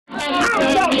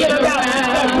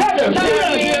Turn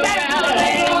me around,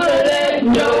 ain't gonna let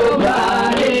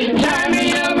nobody turn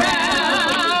me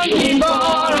around. Keep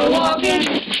on walking,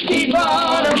 keep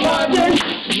on marching,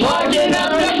 marching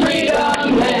up the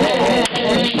freedom land.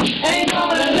 Ain't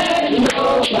gonna let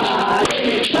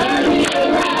nobody turn me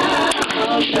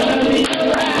around, turn me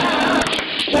around,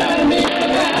 turn me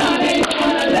around. Ain't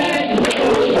gonna let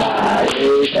nobody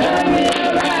turn me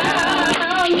around.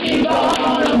 Keep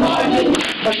on marching,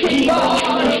 keep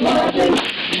on marching,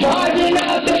 marching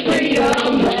up the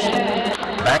freedom land.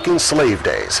 Back in slave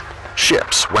days,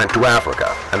 ships went to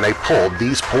Africa and they pulled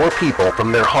these poor people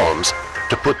from their homes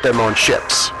to put them on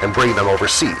ships and bring them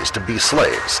overseas to be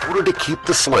slaves. In order to keep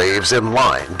the slaves in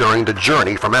line during the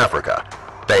journey from Africa,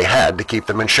 they had to keep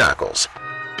them in shackles.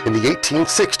 In the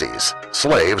 1860s,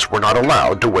 slaves were not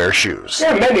allowed to wear shoes.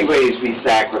 There are many ways we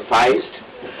sacrificed.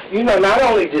 You know, not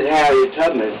only did Harriet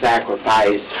Tubman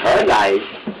sacrifice her life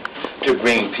to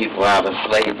bring people out of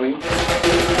slavery,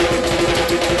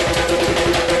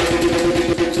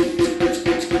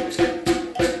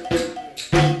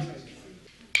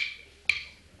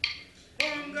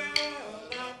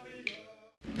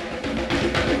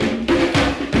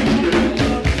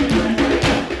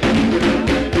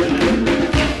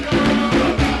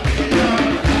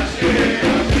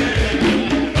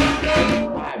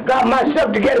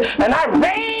 myself together, and I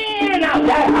ran out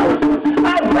that house.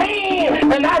 I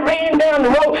ran, and I ran down the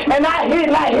road, and I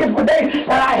hid for days,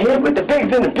 and I hid with the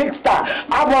pigs in the pigsty.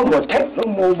 I wasn't going to take no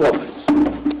more weapons.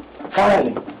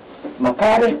 Finally, my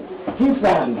father, he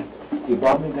found me. He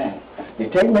brought me back. He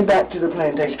took me back to the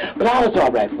plantation, but I was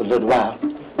all right for a little while.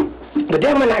 But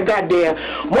then when I got there,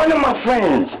 one of my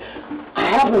friends, I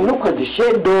happened to look because the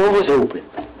shed door was open,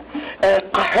 and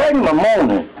I heard him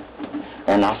moaning.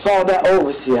 And I saw that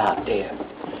overseer out there.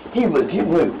 He was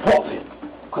puffing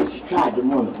because he tried to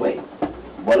run away.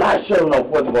 Well, I sure enough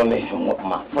wasn't going to let him with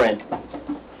my friend.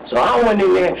 So I went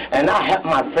in there and I helped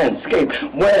my friend escape.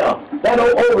 Well, that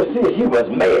old overseer, he was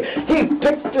mad. He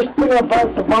picked this thing up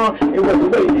out the barn, it was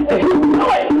away, and he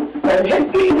threw it and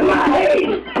hit me in my head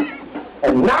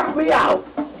and knocked me out.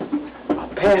 I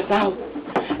passed out.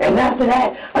 And after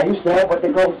that, I used to have what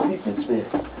they call sleeping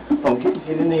spells from getting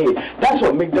hit in the head. That's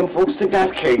what made them folks think I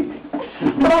was crazy.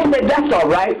 But I said, that's all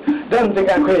right. Doesn't think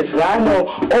I'm crazy. I know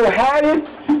old Harriet,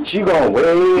 she gonna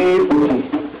wait for me.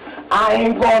 I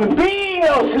ain't gonna be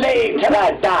no slave till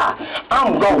I die.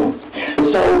 I'm going.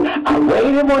 So I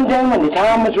waited one day when the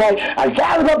time was right. I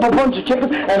gathered up a bunch of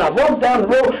chickens and I walked down the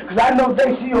road because I know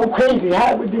they see old crazy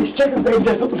Harriet with these chickens. They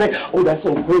just look and say, oh, that's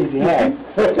old crazy Harriet.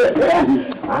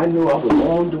 I knew I was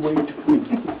on the way to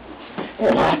freedom.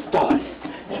 And I started.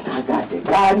 And I got there.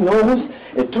 God knows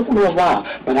it took me a while,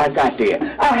 but I got there.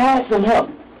 I had some help.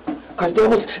 Because there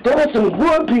was some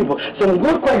good people, some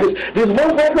good Quakers. This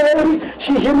one Quaker lady,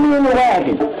 she hit me in the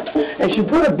wagon. And she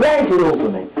put a blanket over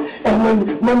me.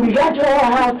 And when we got to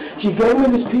our house, she gave me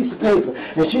this piece of paper.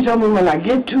 And she told me when I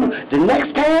get to the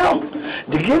next town,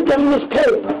 to give them this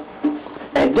paper.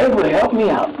 And they would help me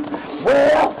out.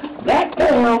 Well, that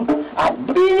town, I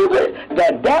believe it,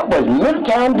 that was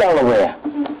Middletown, Delaware.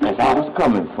 As I was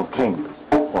coming from Cambridge,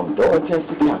 from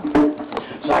Dorchester County.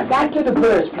 So I got to the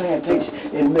Birds Plantation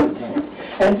in Middletown,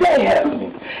 and they helped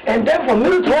me. And then from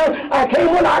Middletown, I came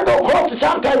on, I go across the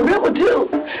Southern River too.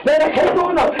 Then I came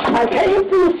on up. I came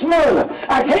through Smyrna.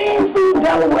 I came through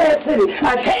Delaware City.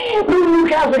 I came through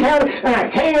Newcastle County, and I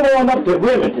came on up to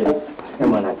Wilmington.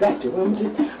 And when I got to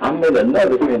Wilmington, I met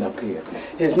another friend up here.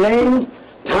 His name,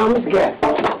 Thomas Garrett.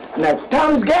 Now,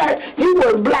 Thomas Garrett, he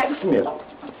was a blacksmith.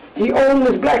 He owned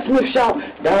this blacksmith shop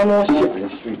down on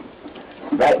Shipping Street.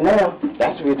 Right now,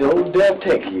 that's where the old Dove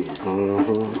Tech is.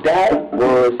 Mm-hmm. That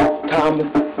was Thomas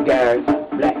Garrett's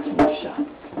blacksmith shop.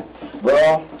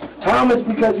 Well, Thomas,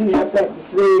 because he helped out the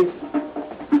slaves,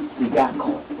 he got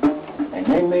caught. And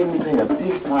they made me pay a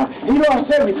big fine. He lost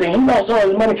everything. He lost all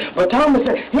his money. But Thomas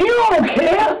said, he don't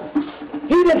care.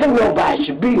 He didn't think nobody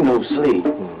should be no slave.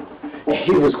 And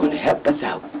he was going to help us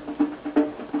out.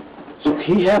 So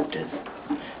he helped us.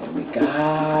 And we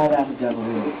got out of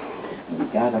Delaware. And we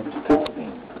got up to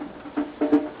Pennsylvania.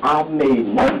 I've made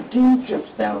 19 trips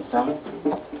down south.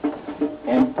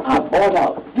 And I bought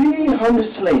out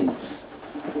 300 slaves.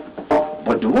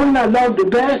 But the one I loved the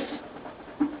best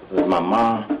was my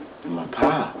mom and my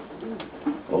pa.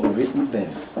 Oh, written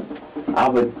best. I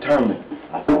was determined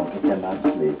I was going to get them out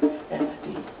of slavery. And I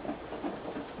did.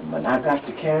 And when I got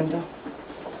to Canada,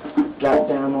 I got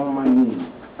down on my knees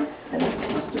and I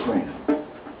kissed the ground.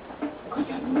 Because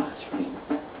I knew I was free.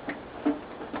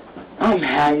 I'm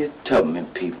Harriet Tubman,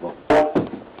 people.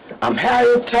 I'm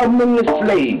Harriet Tubman, the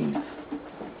slave.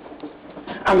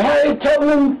 I'm Harriet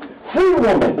Tubman, free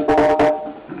woman.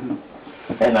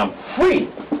 and I'm free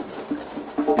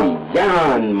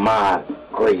beyond my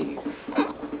grave.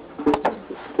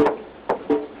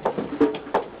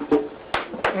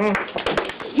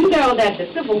 You know that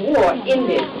the Civil War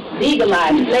ended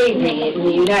legalized slavery in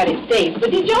the United States, but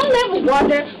did y'all never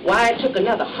wonder why it took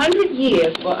another 100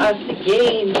 years for us to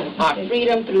gain our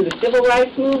freedom through the Civil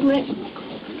Rights Movement?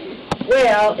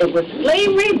 Well, it was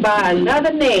slavery by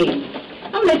another name.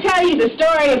 I'm going to tell you the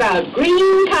story about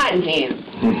Green Cottonham.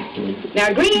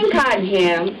 Now, Green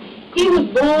Cottonham, he was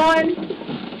born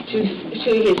to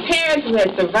his parents who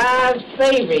had survived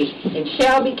slavery in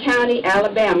Shelby County,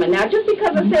 Alabama. Now, just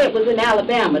because I say it was in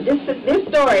Alabama, this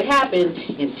story happened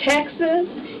in Texas,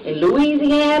 in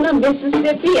Louisiana,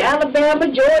 Mississippi, Alabama,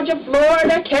 Georgia,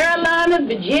 Florida, Carolina,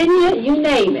 Virginia, you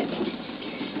name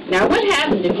it. Now, what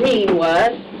happened to Green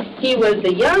was he was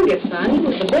the youngest son, he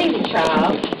was the baby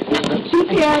child, of two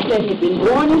parents that had been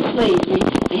born in slavery,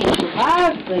 they had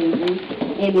survived slavery,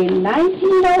 and in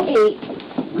 1908,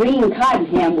 Green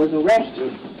Cottonham was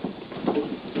arrested.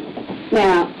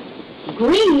 Now,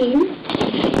 Green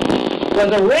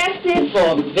was arrested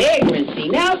for vagrancy.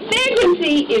 Now,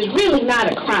 vagrancy is really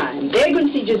not a crime.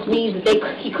 Vagrancy just means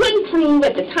that he couldn't prove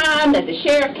at the time that the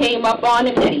sheriff came up on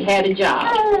him that he had a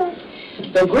job.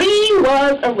 So Green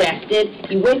was arrested.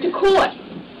 He went to court,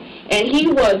 and he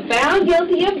was found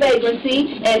guilty of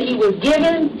vagrancy, and he was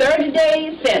given 30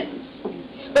 days sentence.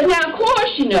 But now, of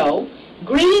course, you know,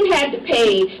 Green had to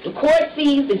pay the court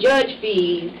fees, the judge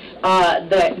fees,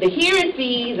 the hearing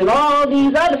fees, and all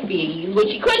these other fees, which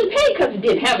he couldn't pay because he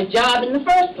didn't have a job in the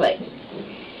first place.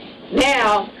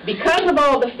 Now, because of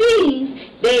all the fees,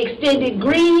 they extended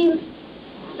Green's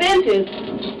sentence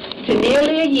to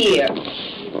nearly a year.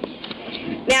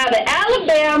 Now, the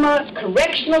Alabama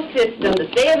correctional system, the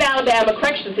state of Alabama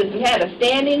correctional system, had a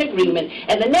standing agreement,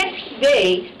 and the next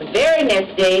day, the very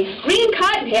next day, Green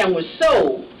Cottonham was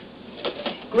sold.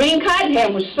 Green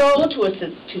Cottonham was sold to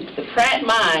the Pratt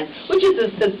Mines, which is a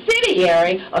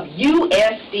subsidiary of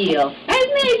U.S. Steel. Now,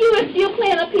 isn't there a U.S. Steel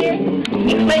plant up here in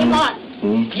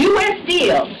Claymont? U.S.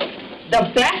 Steel,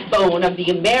 the backbone of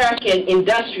the American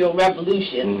Industrial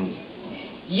Revolution.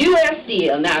 U.S.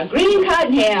 Steel. Now, Green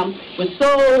Cottonham was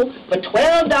sold for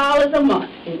 $12 a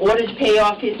month in order to pay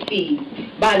off his fees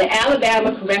by the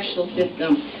Alabama correctional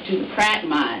system to the Pratt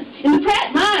Mines. And the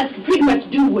Pratt Mines could pretty much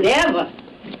do whatever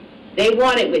they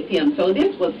wanted with him. So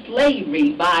this was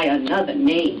slavery by another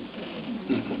name.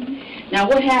 Now,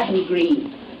 what happened to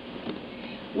Green?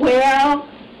 Well,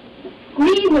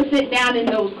 Green was sitting down in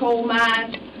those coal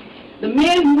mines. The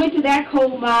men who went to that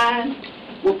coal mine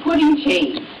were put in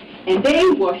chains, and they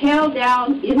were held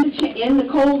down in the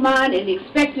coal mine and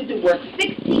expected to work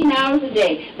 16 hours a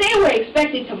day. They were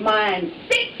expected to mine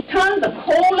 6 tons of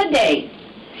coal a day.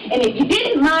 And if you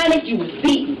didn't mine it, you was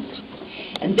beaten.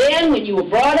 And then when you were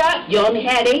brought up, you only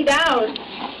had 8 hours,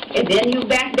 and then you were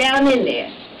back down in there.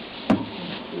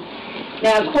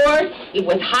 Now, of course, it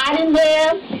was hot in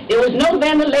there. There was no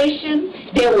ventilation.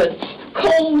 There was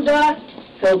coal dust.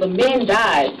 So the men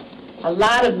died. A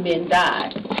lot of men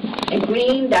died. And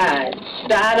Green died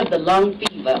of the lung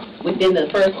fever within the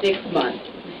first 6 months.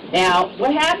 Now,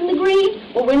 what happened to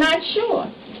Green? Well, we're not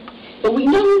sure. But we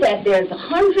know that there's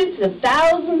hundreds of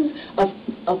thousands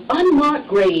of unmarked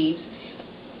graves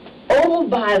over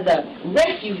by the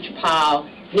refuge pile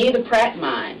near the Pratt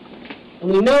Mine.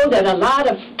 And we know that a lot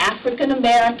of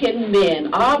African-American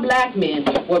men, our black men,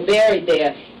 were buried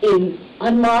there in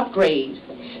unmarked graves.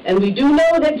 And we do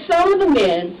know that some of the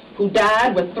men who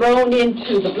died were thrown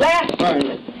into the blast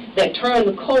furnace that turned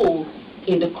the coal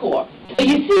into corpse. So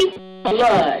you see,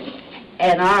 blood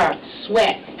and our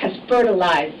sweat has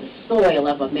fertilized the soil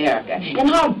of America. And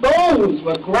our bones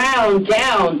were ground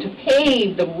down to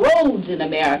pave the roads in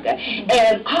America.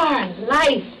 And our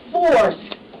life force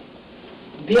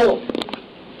built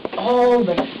all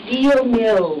the steel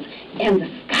mills and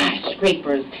the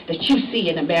skyscrapers that you see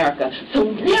in America. So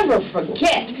never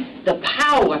forget the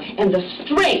power and the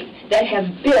strength that has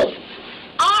built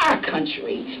our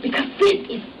country, because this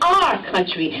is our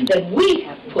country that we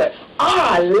have put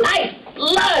our life,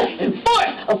 blood, and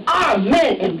force of our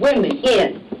men and women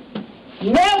in.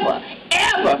 Never,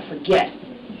 ever forget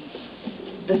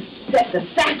the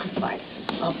sacrifice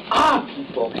of our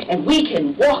people, and we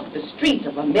can walk the streets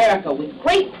of America with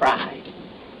great pride,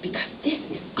 because this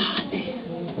is our land.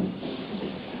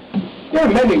 There are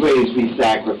many ways we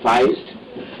sacrificed.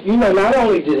 You know, not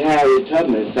only did Harriet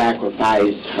Tubman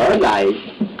sacrifice her life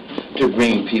to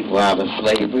bring people out of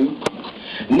slavery,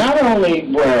 not only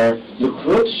were the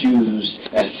crooks used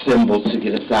as symbols to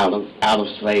get us out of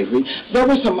slavery, there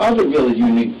were some other really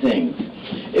unique things.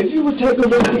 If you would take a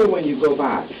look here when you go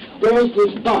by, there's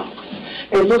this box.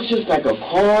 It looks just like a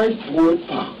cardboard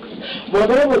box. Well,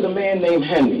 there was a man named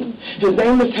Henry. His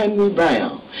name was Henry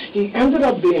Brown. He ended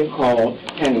up being called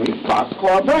Henry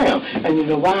Boxcar Brown. And you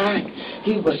know why?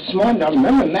 He was smart enough.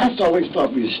 Remember, Master always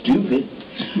thought we were stupid.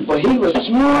 But he was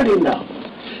smart enough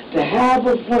to have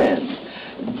a friend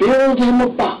build him a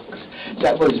box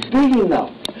that was big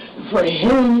enough for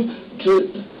him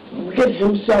to get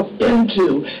himself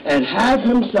into and have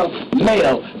himself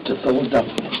mailed to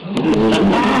Philadelphia.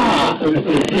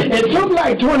 It took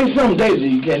like 20-some days,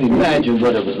 and you can't imagine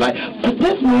what it was like. But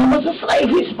this man was a slave.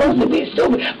 He's supposed to be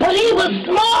stupid, but he was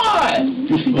smart.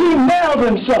 He mailed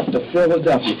himself to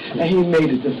Philadelphia, and he made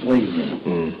it to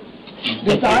slavery.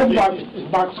 Besides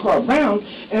Boxcar Brown,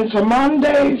 in some modern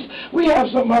days, we have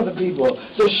some other people,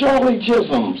 the Shirley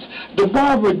Chisholms, the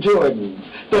Barbara Jordans,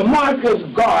 the Marcus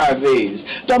Garveys,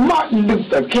 the Martin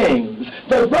Luther Kings,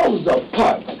 the Rosa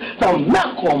Parks, the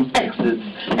Malcolm X's,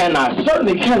 and I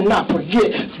certainly cannot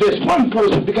forget this one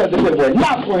person, because if it were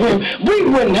not for him, we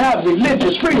wouldn't have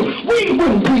religious freedom. We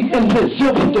wouldn't be in this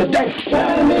civil today.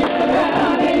 Turn me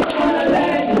around, ain't gonna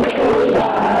let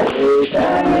nobody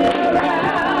turn me around.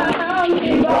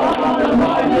 Keep on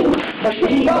marching,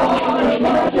 keep on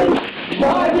marching,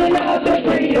 marching up the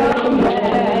freedom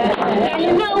land. And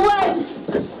you know what?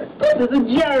 This is a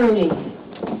journey.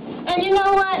 And you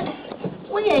know what?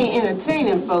 We ain't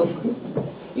entertaining folks.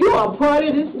 You are part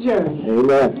of this journey.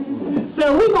 Amen.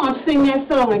 So we're going to sing that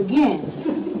song again.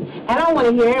 And I want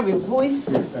to hear every voice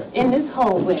in this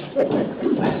hallway. I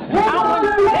want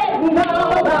to let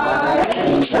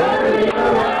nobody turn me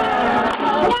around.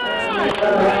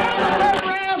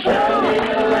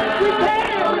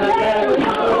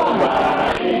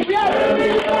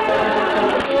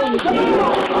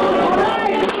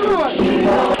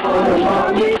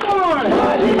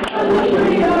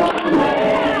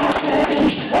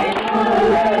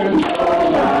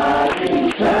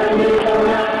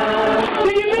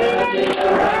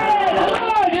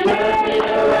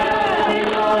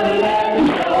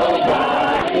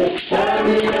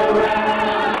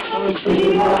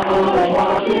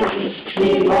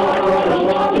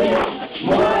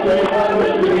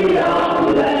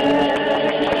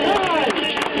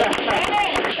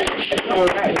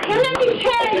 And let me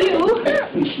tell you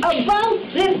about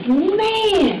this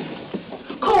man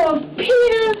called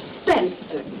Peter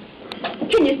Spencer.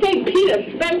 Can you say Peter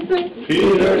Spencer?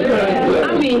 Peter Spencer. I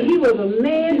mean, he was a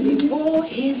man before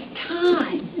his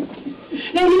time.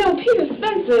 Now, you know, Peter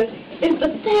Spencer is the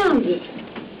founder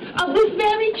of this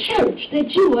very church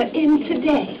that you are in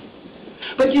today.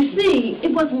 But you see,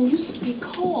 it wasn't used to be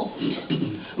called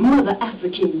Mother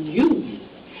African Union.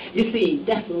 You see,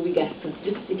 that's when we got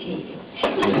sophisticated.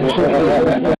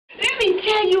 Let me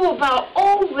tell you about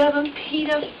old Reverend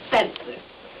Peter Spencer.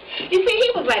 You see,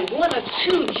 he was like 1 or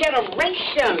 2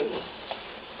 generations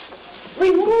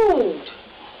removed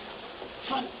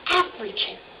from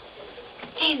African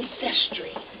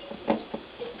ancestry.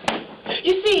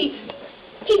 You see,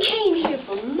 he came here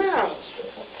from Maryland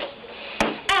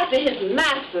after his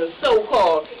master,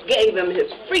 so-called, gave him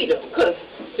his freedom, because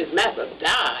his master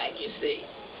died, you see.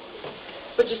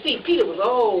 But you see, Peter was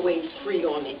always free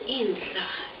on the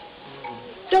inside.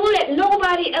 Don't let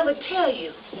nobody ever tell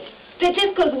you that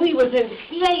just because we was in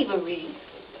slavery,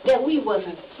 that we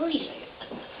wasn't free.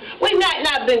 We might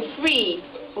not been free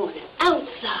on the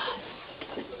outside,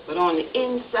 but on the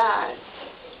inside,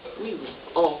 we was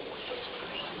always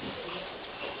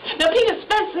free. Now, Peter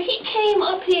Spencer, he came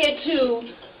up here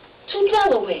to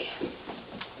Delaware,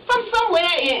 from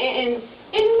somewhere in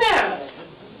Maryland.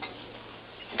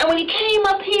 And when he came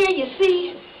up here, you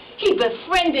see, he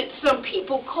befriended some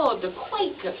people called the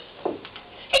Quakers.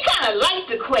 He kind of liked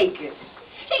the Quakers.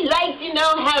 He liked, you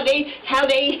know, how they held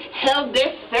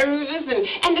their service,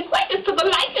 and the Quakers took a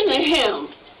liking to him.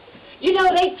 You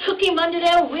know, they took him under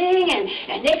their wing,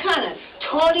 and they kind of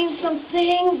taught him some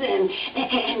things, and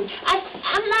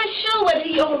I'm not sure whether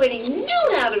he already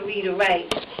knew how to read or write,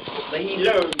 but he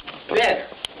learned better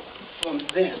from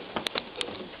them.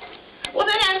 Well,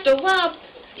 then after a while,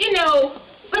 you know,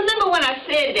 remember when I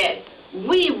said that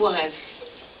we was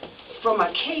from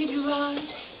Acadia,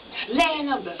 land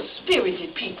of the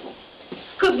spirited people?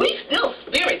 Because we still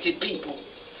spirited people.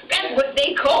 That's what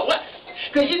they call us.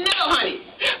 Because you know, honey,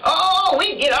 oh,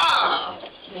 we get our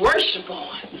worship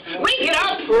on. We get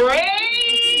our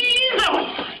praise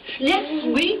on. Yes,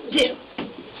 we do.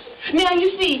 Now,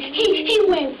 you see, he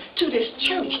went to this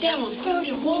church down on 3rd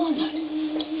and Walnut.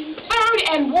 3rd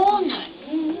and Walnut.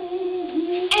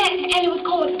 And it was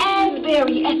called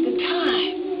Asbury at the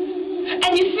time.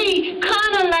 And you see,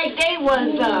 kind of like they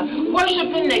was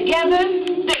worshiping together,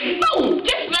 then boom,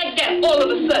 just like that, all of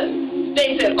a sudden,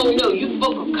 They said, oh no, you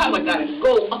folk of color gotta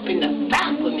go up in the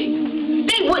balcony.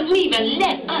 They wouldn't even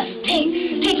let us take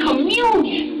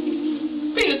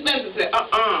communion. Peter Spencer said,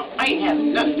 I ain't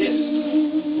having none of this.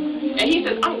 And he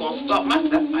said, I'm gonna start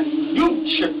myself a new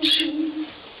church.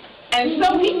 And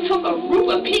so he took a group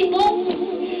of people,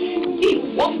 he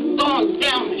walked on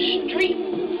down the street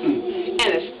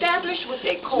and established what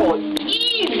they called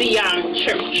Ezion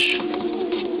Church.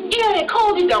 Yeah, they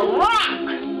called it the Rock.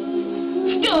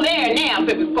 Still there now,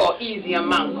 but it's called Ezion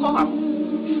Mount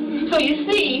Carmel. So you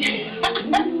see,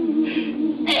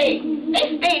 they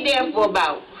stayed there for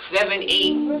about 7, 8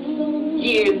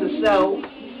 years or so.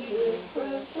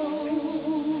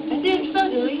 And then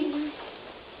suddenly,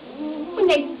 when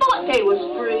they thought they was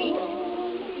free,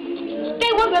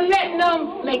 they wasn't letting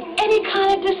them make any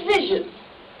kind of decisions.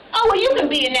 Oh, well, you can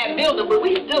be in that building, but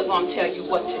we still gonna tell you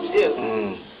what to do.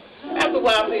 After a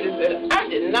while, Peter said, I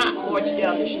did not march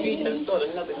down the street and start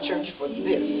another church for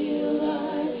this.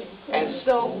 And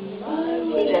so,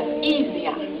 he left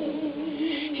Ezion.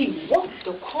 He walked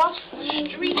across the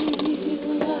street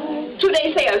to,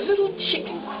 they say, a little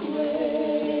chicken coop,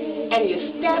 and he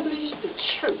established the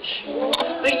church,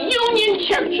 the Union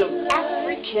Church of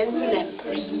African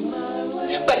Lepers.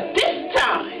 But this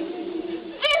time,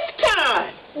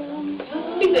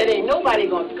 he said, ain't nobody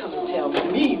going to come and tell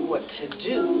me what to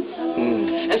do.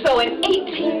 And so in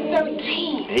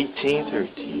 1813,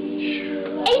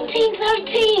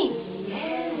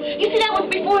 you see, that was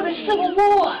before the Civil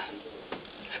War.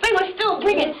 They were still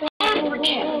bringing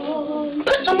Africans,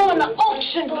 put them on the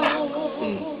auction block.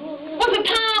 Was a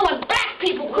time when black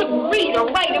people couldn't read or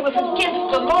write. It was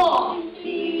against the law.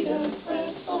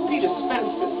 Peter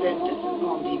Spencer said, this is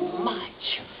going to be my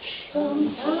church,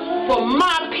 for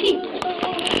my people.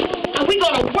 And we're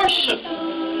going to worship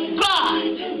God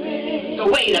the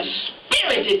way the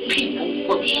spirited people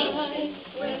worship.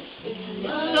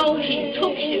 So he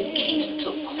took his case to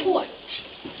court.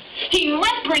 He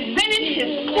represented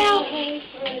himself.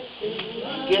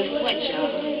 Guess what,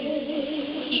 y'all?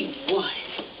 He won.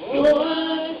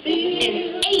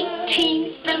 In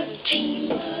 1813.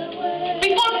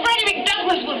 Before Frederick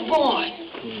Douglass was born.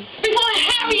 Before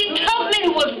Harriet Tubman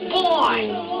was born.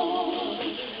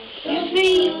 You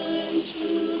see,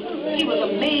 he was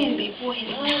a man before his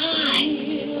time.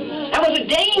 That was a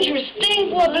dangerous thing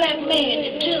for a black man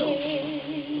to do.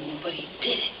 But he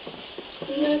did it.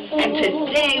 And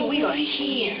today we are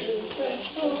here,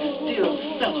 still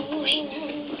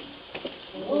celebrating.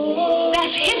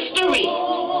 That's history.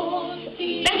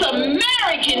 That's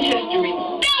American history.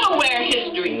 Delaware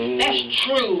history. That's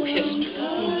true history.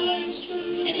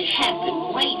 And it happened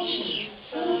right here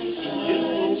in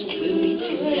this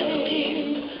Wilmington, Delaware,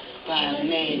 by a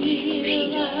man named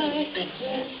Peter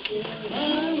Spencer.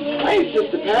 Hey,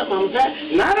 Sister Pat, Mama Pat,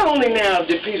 not only now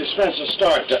did Peter Spencer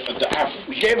start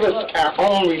gave us our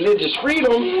own religious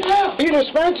freedom, Peter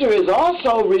Spencer is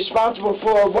also responsible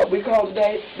for what we call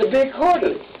today the Big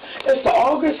Quarterly. It's the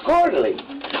August Quarterly,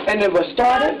 and it was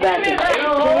started back in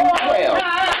 1812.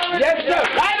 Yes, sir,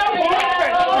 right up on the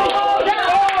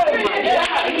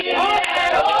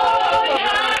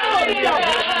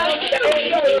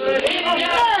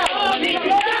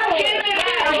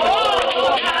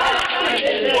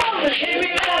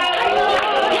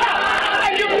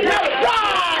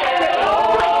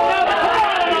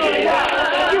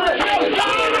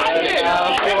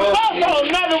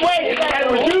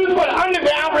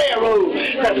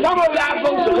some of our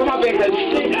folks will come up and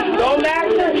say, don't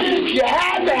master, you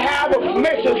have to have a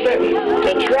permission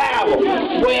to travel.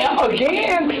 Well,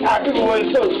 again, our people were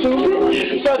so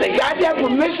stupid, so they got their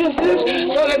permission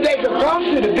so that they could come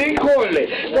to the Big Quarterly.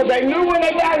 Because they knew when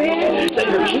they got here, they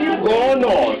could keep going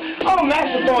on. Oh,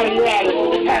 Master thought he had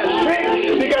a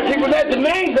trick, because he would let the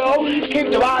men go, keep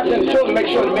the wives and the children, make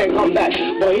sure the men come back.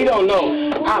 But he don't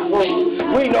know. Our folks,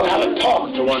 we know how to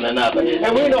talk to one another,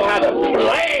 and we know how to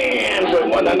plan with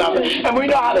one another, and we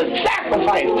know how to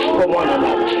sacrifice for one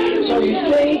another. So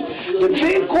you see, the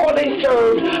Big Quarterly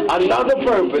served another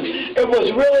purpose. It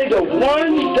was really the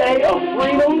one day of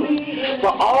freedom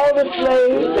for all the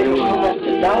slaves. They could come up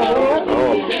to Delaware,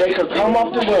 they could come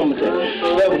up to Wilmington.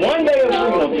 The one day of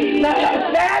freedom.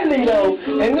 Now, sadly though,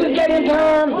 in this day and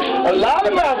time, a lot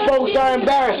of our folks are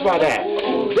embarrassed by that.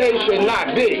 They should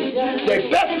not be. They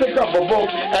best pick up a book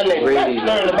and they best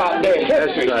learn about their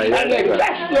history. And they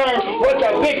best learn what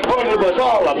that Big Quarterly was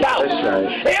all about.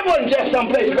 It wasn't just some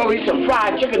place to go eat some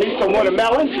fried chicken, eat some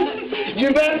watermelon.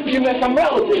 You met some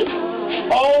relatives.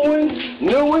 Old ones,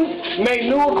 new ones, made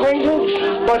new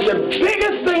acquaintances. But the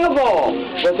biggest thing of all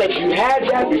was that you had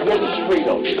that religious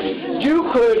freedom.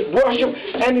 You could worship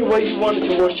any way you wanted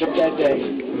to worship that day.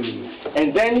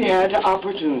 And then you had the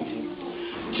opportunity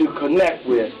to connect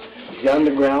with the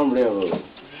Underground Railroad.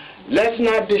 Let's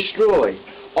not destroy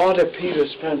all that Peter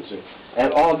Spencer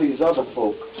and all these other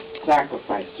folk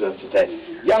sacrificed to us today.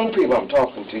 Young people, I'm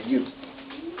talking to you.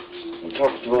 I'm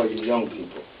talking to all you young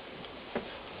people.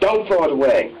 Don't throw it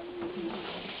away.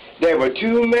 There were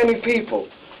too many people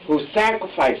who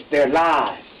sacrificed their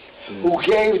lives, who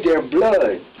gave their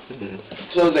blood,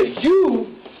 so that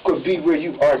you could be where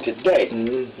you are today,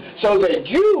 so that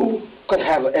you could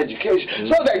have an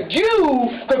education, so that you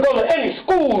could go to any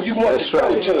school you want to go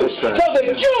to, so that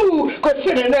you could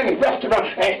sit in any restaurant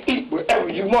and eat wherever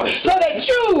you want, so that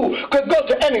you could go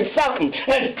to any fountain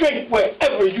and drink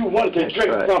wherever you wanted to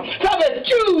drink from, so that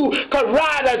you could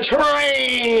ride a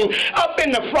train up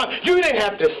in the front. You didn't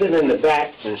have to sit in the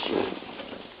back.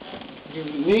 You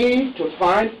need to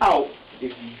find out,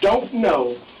 if you don't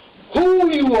know,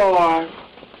 who you are,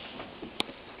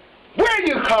 where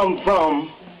you come from,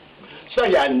 so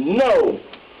you know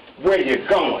where you're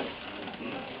going.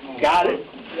 Got it?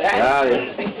 Got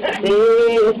it.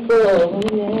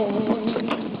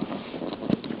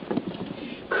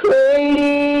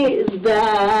 Great is thy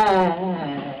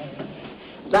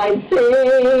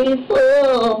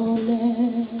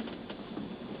faithfulness,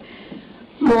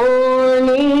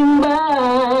 morning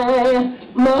by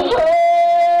morning,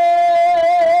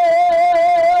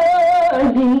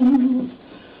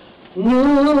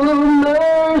 new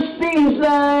mercies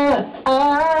I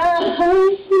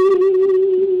see.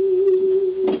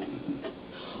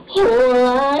 Oh, I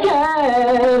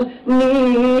have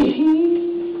needed,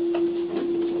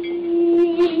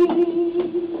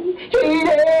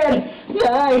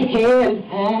 thy hand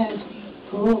has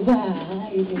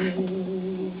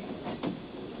provided.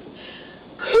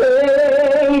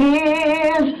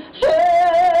 Great is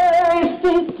thy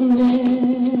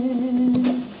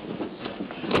faithfulness,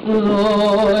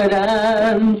 Lord,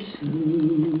 unto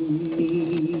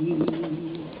me.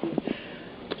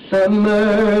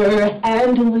 Summer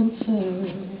and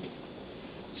winter,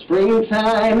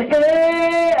 springtime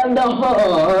and the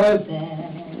harvest,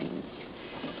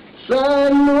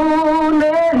 sun, moon,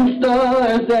 and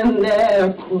stars and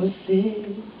their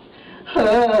courses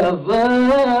above,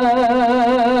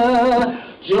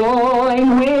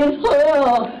 join with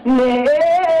all nature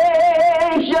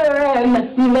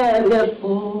and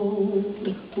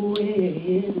manifold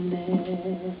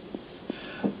witness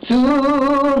to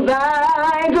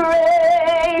thy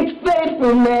great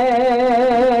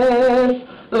faithfulness,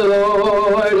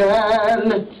 Lord,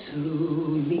 unto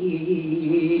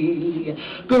me.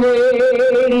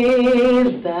 Great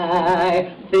is thy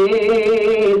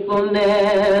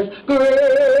faithfulness,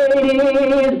 great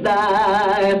is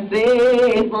thy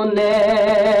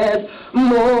faithfulness,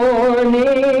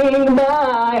 morning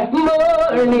by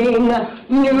morning,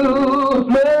 new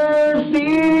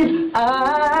mercies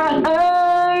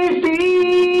I see.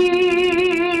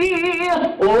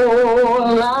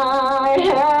 All I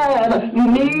have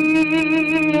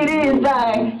needed,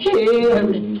 thy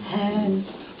hand has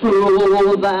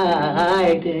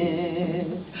provided.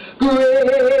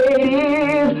 Great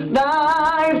is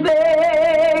thy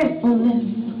faithfulness,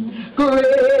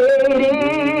 great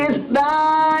is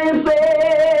thy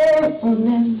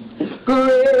faithfulness,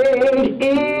 great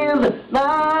is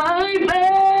thy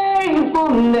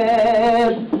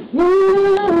faithfulness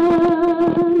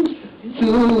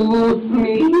to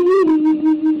me.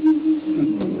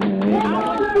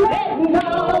 Let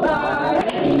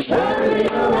nobody turn me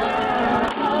around.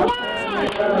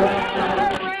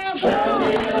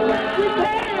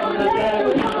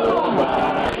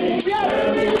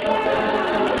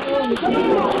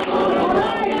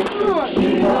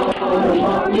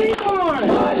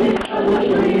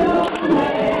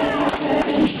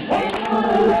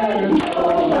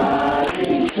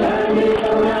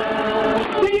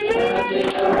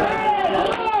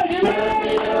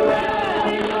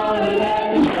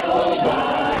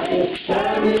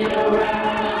 Turn me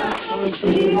around.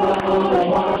 Keep on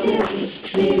walking,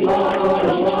 keep on